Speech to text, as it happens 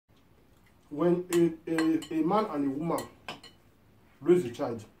when a man and a woman raise a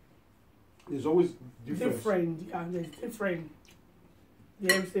child, there's always difference. Different, yeah, there's different.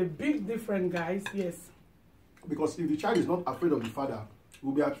 There's a big difference, guys. Yes. Because if the child is not afraid of the father, he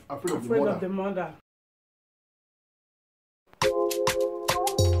will be afraid of the mother. Afraid of the mother.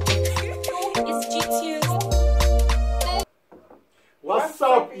 What's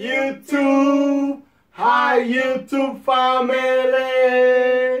up, YouTube? Hi, YouTube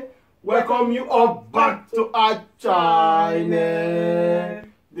family. Welcome you all back to our channel.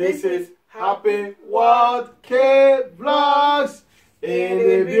 This is Happy World K Vlogs in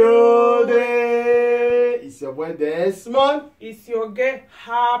the building. It's your boy Desmond. It's your girl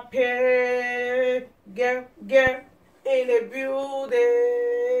Happy girl in the building.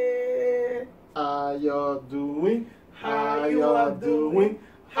 How you doing? How you are doing?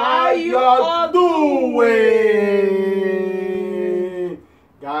 How you are doing?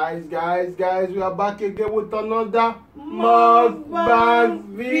 Guys, we are back again with another mukbang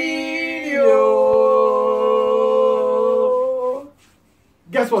video.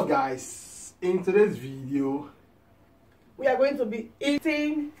 Guess what, guys? In today's video, we are going to be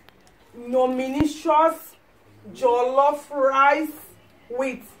eating nutritious jollof rice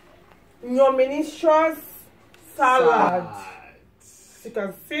with nutritious salad. As you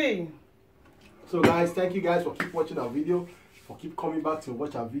can see. So guys, thank you guys for keep watching our video, for keep coming back to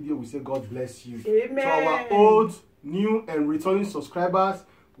watch our video. We say God bless you. Amen. To our old, new and returning subscribers,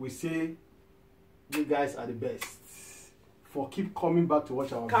 we say you guys are the best for keep coming back to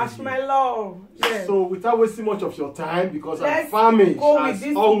watch our Catch video. my love. Yes. So without wasting much of your time, because let's I'm famished go with as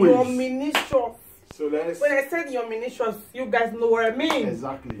this always. nutritious. So let's. When I said nutritious, you guys know what I mean.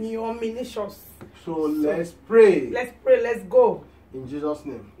 Exactly. Nutritious. So let's pray. Let's pray. Let's go. In Jesus'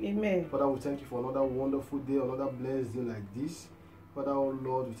 name. Amen. Father, we thank you for another wonderful day, another blessed day like this. Father, oh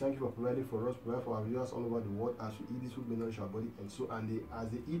Lord, we thank you for providing for us, provide for our viewers all over the world. As we eat this food, may nourish our body and soul, and as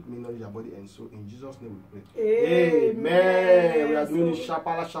they eat, may nourish our body and soul. In Jesus' name we pray. Amen. We are doing this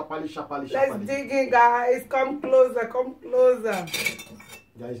sharply. Let's dig in, guys. Come closer, come closer.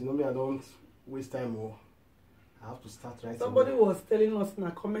 Guys, you know me, I don't waste time more. I have to start right. Somebody was telling us in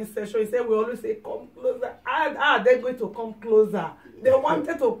the comment section, he said we always say come closer. They're going to come closer. They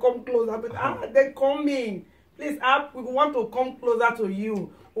wanted to come closer, but they're coming. Please, we want to come closer to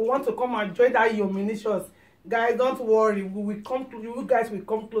you. We want to come and join that nutritious. Guys, don't worry. We will come to you. Guys will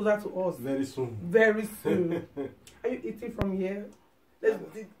come closer to us. Very soon. Very soon. Are you eating from here? Let's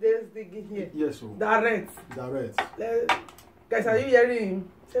dig in here. Yes, sir. Direct. Guys, are you hearing?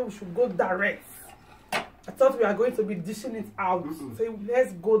 Say we should go direct. I thought we are going to be dishing it out. Say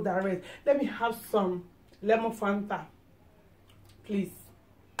let's go direct. Let me have some lemon Fanta, please.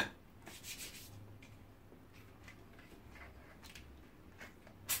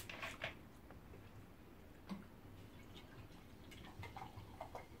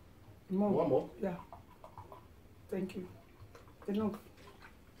 More. One more? Yeah. Thank you. Enough.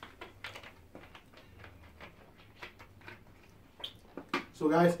 So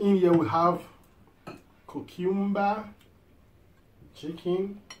guys, in here we have cucumber,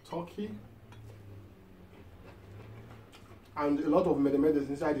 chicken, turkey, and a lot of medemedes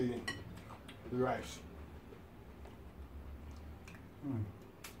inside the rice.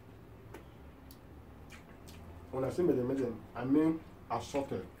 When I say medemedes, I mean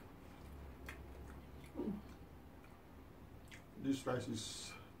assorted. This rice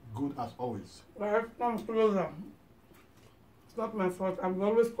is good as always. Guys, come closer. It's not my fault. I'm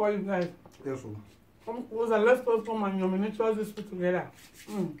always calling you guys. Yes, sir. Come closer. Let's all come and nutritious this food together.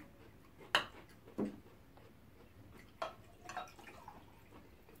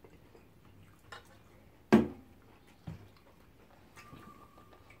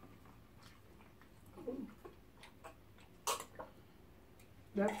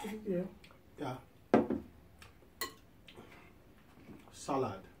 That's it here. Yeah.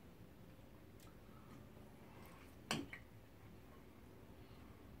 Salad.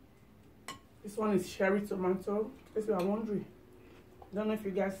 This one is cherry tomato. If you are wondering, I don't know if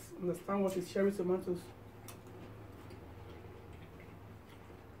you guys understand what is cherry tomatoes.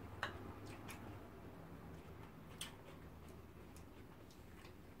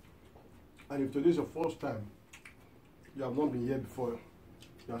 And if today is your first time, you have not been here before,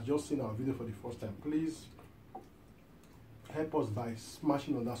 you have just seen our video for the first time, please help us by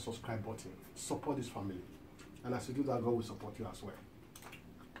smashing on that subscribe button. Support this family. And as you do that, God will support you as well.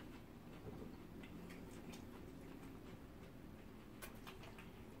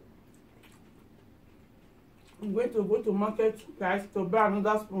 I'm going to go to market, guys, to buy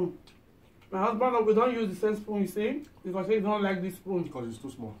another spoon. My husband, we don't use the same spoon, you see, because he don't like this spoon. Because it's too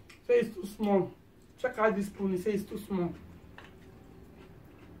small. Say it's too small. Check out this spoon, he says it's too small.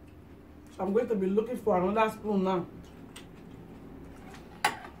 So I'm going to be looking for another spoon now.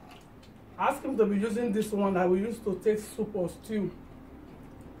 Ask him to be using this one that we used to take soup or stew.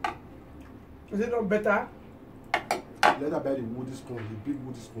 Is it not better? Let her buy the woody spoon, the big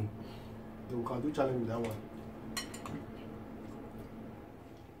woody spoon. Then we can do challenge with that one.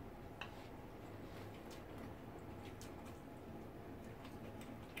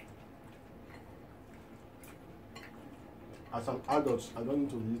 As an adult, I don't need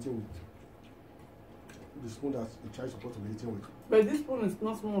to be eating with the spoon that the child is supposed to be eating with. But this spoon is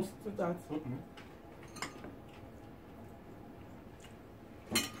not small to that.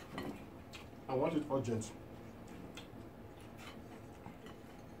 I want it urgent.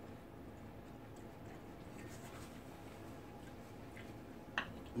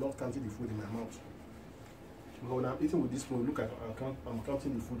 Not counting the food in my mouth. But when I'm eating with this spoon, look at I'm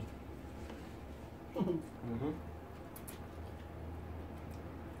counting the food.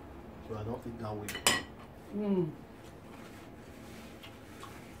 So I don't think that way.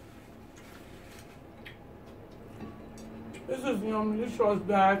 This is delicious,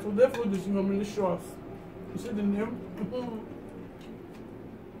 guys. Today food is delicious. You see the name?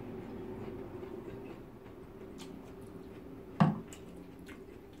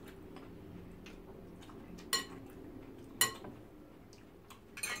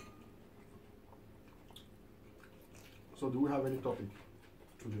 So do we have any topic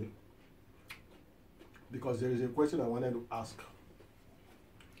today? Because there is a question I wanted to ask.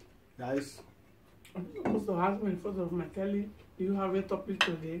 Guys, I'm supposed to ask me in front of my Kelly, do you have a topic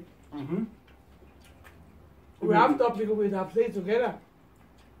today? We have topic with our play together.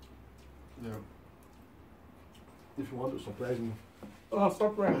 Yeah. If you want to surprise me. Oh,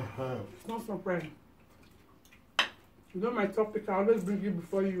 surprise. It's not surprise. You know my topic, I always bring it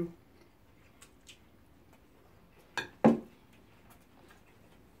before you.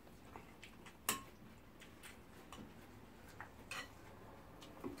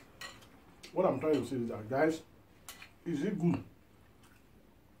 What I'm trying to say is that, guys, is it good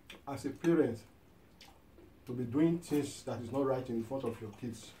as a parent to be doing things that is not right in front of your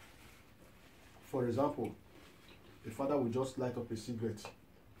kids? For example, a father will just light up a cigarette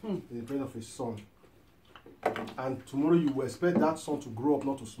in the presence of his son, and tomorrow you will expect that son to grow up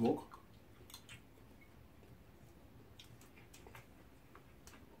not to smoke.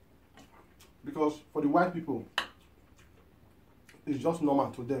 Because for the white people, it's just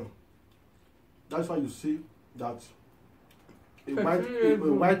normal to them. That's why you see that a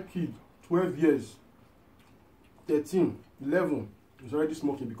white kid, 12 years, 13, 11, is already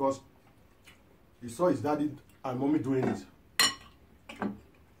smoking because he saw his daddy and mommy doing it.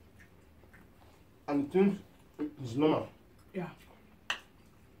 And he thinks it's normal. Yeah.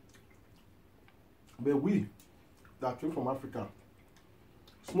 But we that came from Africa,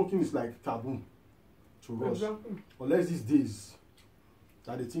 smoking is like taboo to us. Exactly. Unless these days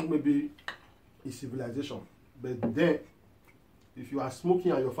that they think maybe it's civilization. But then, if you are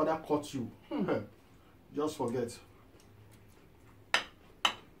smoking and your father caught you, just forget.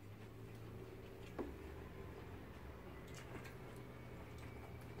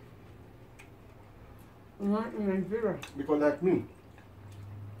 Not in Nigeria. Because like me,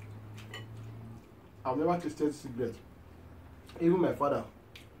 I've never tasted cigarette. Even my father,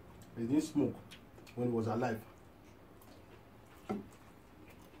 he didn't smoke when he was alive.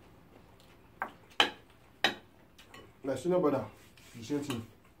 My senior brother, the same thing.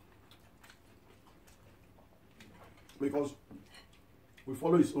 Because we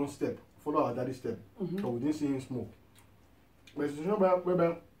follow his own step, follow our daddy's step, but we didn't see him smoke. My senior brother,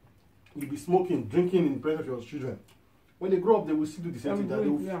 whereby you'll be smoking, drinking in the presence of your children. When they grow up, they will still do the same thing. That they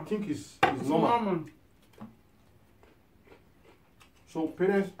will think is normal. So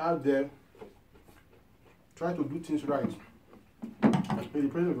parents out there, try to do things right in the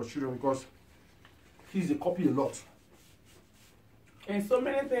presence of your children, because kids, they copy a lot. And so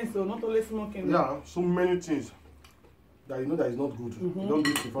many things, so not only smoking. Yeah, so many things that you know that is not good. You don't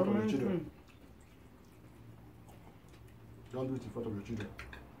do it in front of your children. Don't do it in front of your children.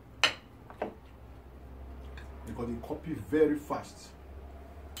 Because they copy very fast.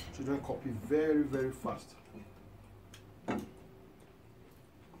 Children copy very, very fast.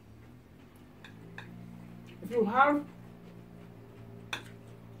 If you have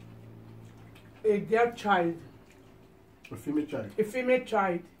a girl child, a female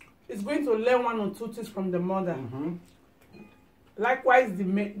child, is going to learn one or two things from the mother. Likewise, the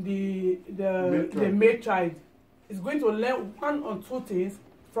male child is going to learn one or two things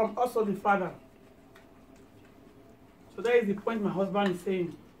from also the Father. So that is the point my husband is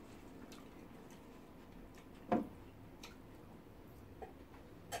saying.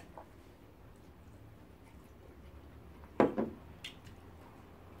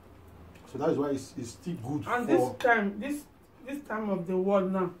 So that is why it's still good. And this time of the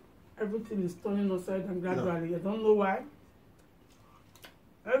world now, everything is turning upside down gradually. I don't know why.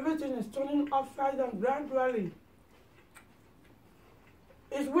 Everything is turning upside down gradually.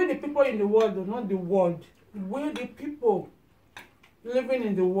 It's we the people in the world, though, not the world. We the people living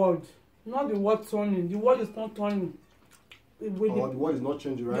in the world, not the world turning. The world is not turning. The world is not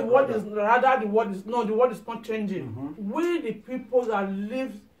changing, right? The world is the world is not changing. We the people that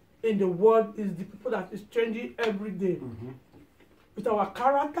live in the world is the people that is changing every day. With our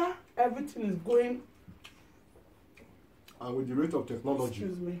character, everything is going. And with the rate of technology.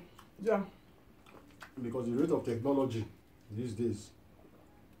 Excuse me. Yeah. Because the rate of technology these days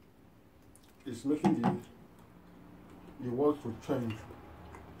is making the world to change.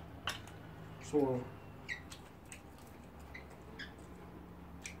 So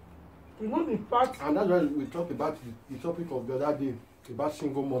you know the part. And that's why we talked about the topic of the other day about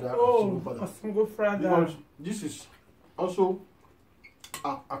single mother and single father. A single father. Because this is also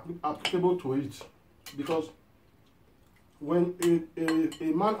applicable to it. Because when a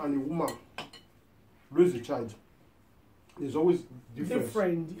man and a woman raise a child, there's always difference.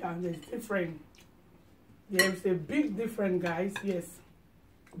 Different, yeah, there's different. There's a big difference, guys, yes.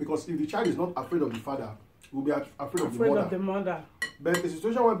 Because if the child is not afraid of the father, he will be afraid of the mother. But a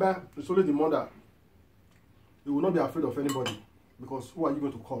situation whereby it's only the mother, he will not be afraid of anybody. Because who are you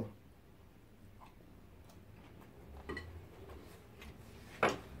going to call?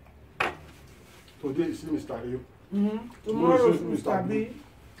 Today you see Mr. A. Tomorrow is Mr. B.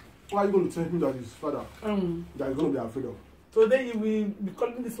 Why are you going to tell him that his father that he's going to be afraid of? Today you will be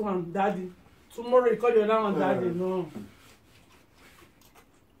calling this one daddy. Tomorrow you call the other one daddy. No.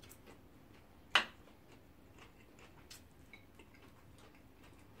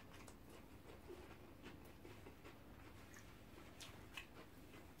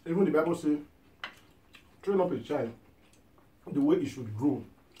 Even the Bible says, train up a child the way he should grow.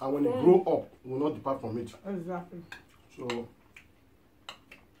 And when he grow up, he will not depart from it. Exactly. So,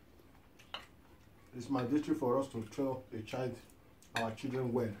 it's mandatory for us to train up a child, our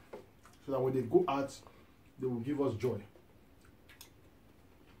children well. So that when they go out, they will give us joy.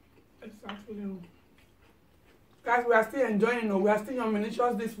 Exactly. Guys, we are still enjoying, we are still on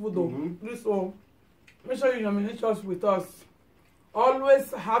miniatures this food though. This one. Make sure you miniatures with us.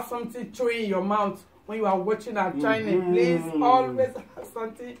 Always have something chewing in your mouth when you are watching our channel. Please always have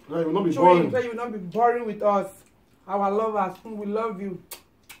something no, you will not be chewing boring. so you will not be boring with us. Our lovers, we love you.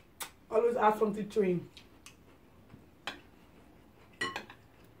 Always have something chewing.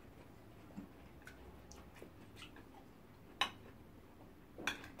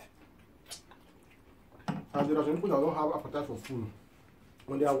 And there are some people that don't have appetite for food.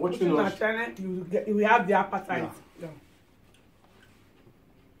 When they are watching our us, channel, you will have the appetite. Yeah.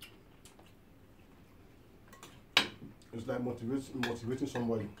 It's like motivating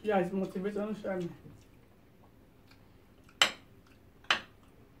somebody. Yeah, it's motivational channel.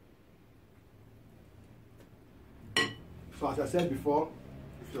 So as I said before,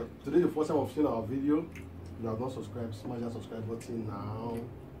 if you're today the first time of seeing our video, you have not subscribed, smash that subscribe button now.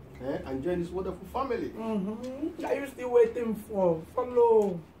 And join this wonderful family. Are you still waiting for?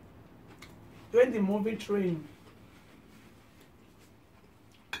 Follow. Join the movie train.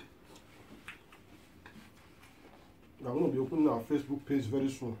 I'm going to be opening our Facebook page very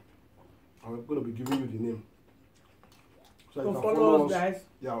soon. I'm going to be giving you the name. So you can follow us, guys.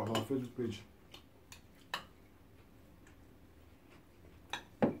 Yeah, on our Facebook page.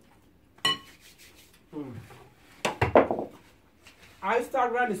 Our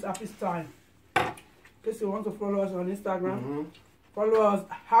Instagram is Happy Style. In case you want to follow us on Instagram, follow us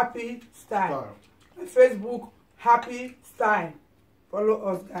Happy Style. On Facebook, Happy Style. Follow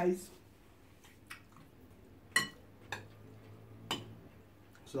us, guys.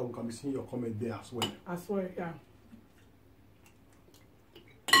 So that we can be seeing your comment there as well. As well, yeah.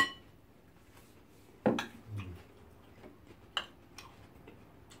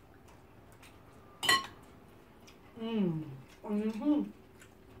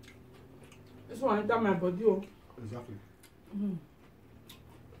 This one enter my body. Oh. Exactly.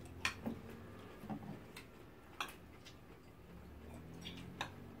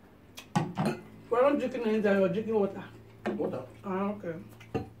 We're not drinking anything, you're drinking water. Water? Ah, okay.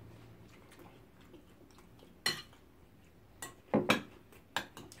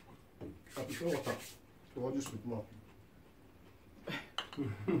 I prefer water. So I'll just with more.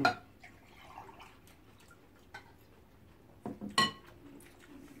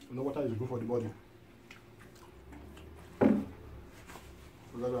 You know, water is good for the body.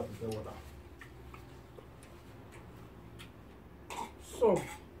 So that's why I prefer water. So,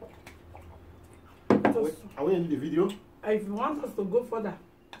 Are we ending the video? if you want us to go further,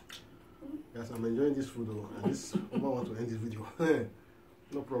 Yes, I'm enjoying this food though. And this woman want to end this video.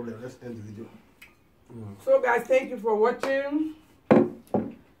 No problem, let's end the video. So guys, thank you for watching.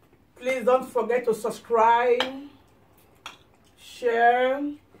 Please don't forget to subscribe, share,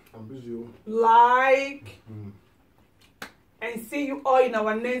 I'm busy. like, and see you all in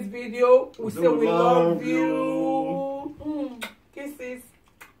our next video. We say we love you. Kisses.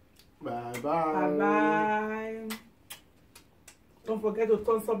 Bye bye. Bye bye. Don't forget to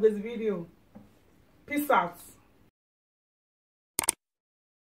thumbs up this video. Peace out.